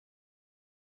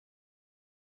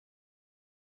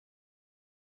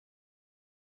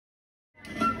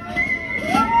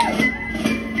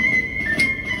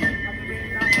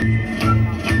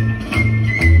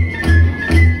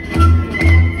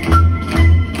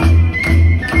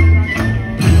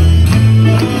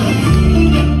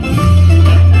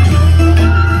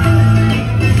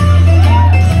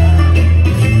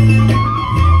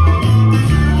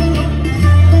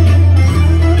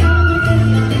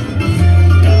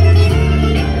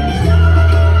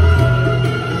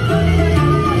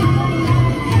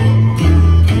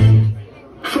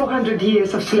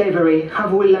slavery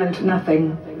have we learned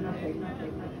nothing?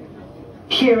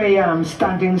 Here I am,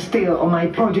 standing still on my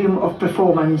podium of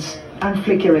performance,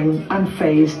 unflickering,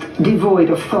 unfazed, devoid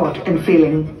of thought and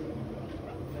feeling.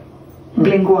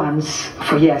 Blink once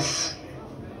for yes,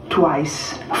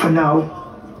 twice for no,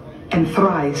 and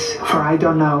thrice for I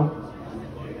don't know.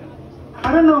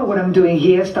 I don't know what I'm doing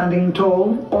here, standing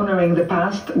tall, honoring the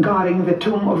past, guarding the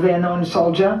tomb of the unknown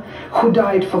soldier, who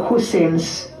died for whose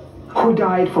sins, who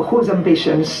died for whose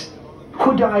ambitions,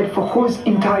 who died for whose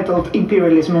entitled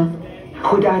imperialism,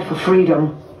 who died for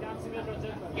freedom.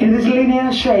 In this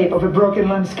linear shape of a broken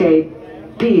landscape,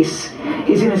 peace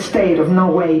is in a state of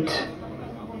no weight.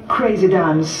 Crazy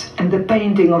dance and the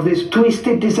painting of this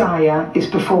twisted desire is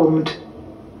performed.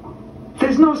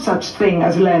 There's no such thing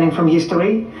as learning from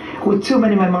history, with too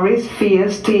many memories,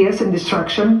 fears, tears and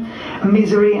destruction,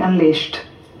 misery unleashed,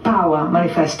 power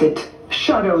manifested,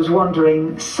 shadows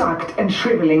wandering, sucked and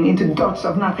shriveling into dots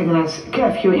of nothingness,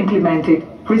 curfew implemented,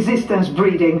 resistance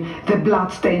breeding, the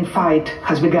blood-stained fight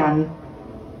has begun.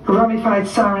 Ramified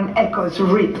siren echoes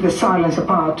rip the silence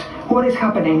apart. What is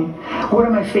happening? What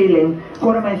am I feeling?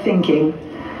 What am I thinking?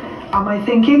 Am I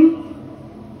thinking?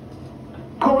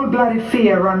 Cold-blooded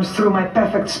fear runs through my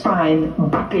perfect spine,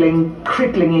 buckling,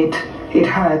 crippling it. It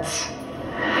hurts.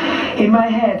 In my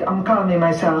head, I'm calming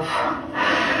myself.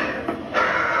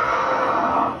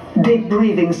 Deep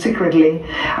breathing secretly.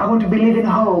 I want to believe in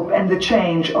hope and the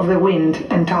change of the wind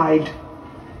and tide.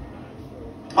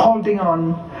 Holding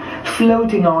on,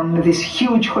 floating on this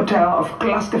huge hotel of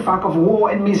clusterfuck of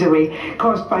war and misery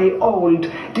caused by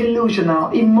old, delusional,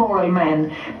 immoral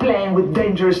men playing with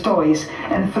dangerous toys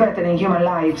and threatening human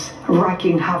lives,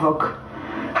 wreaking havoc.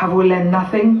 Have we learned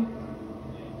nothing?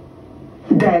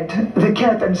 Dead, the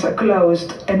curtains are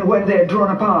closed, and when they're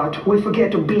drawn apart, we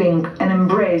forget to blink and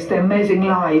embrace the amazing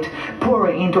light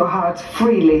pouring into our hearts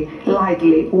freely,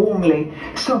 lightly, warmly,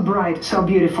 so bright, so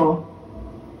beautiful.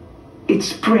 It's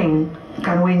spring.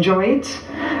 Can we enjoy it?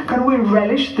 Can we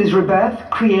relish this rebirth,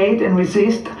 create and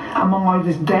resist among all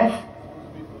this death?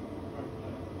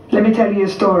 Let me tell you a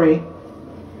story.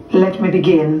 Let me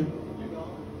begin.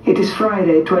 It is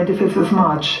Friday, 25th of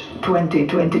March,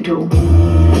 2022.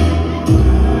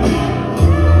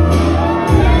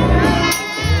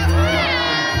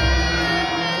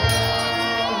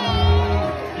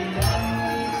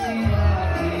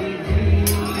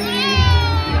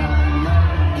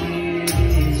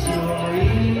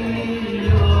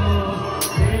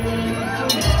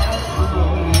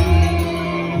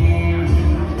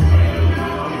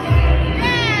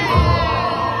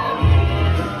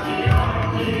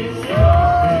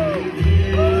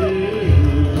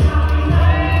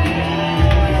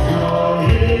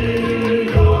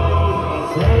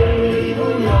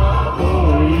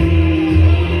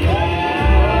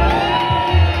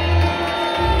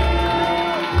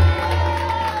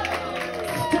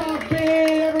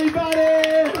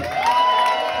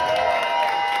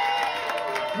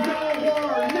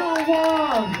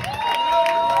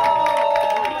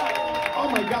 Oh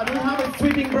my God, do we have a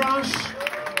sweeping brush?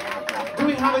 Do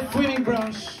we have a sweeping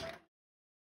brush?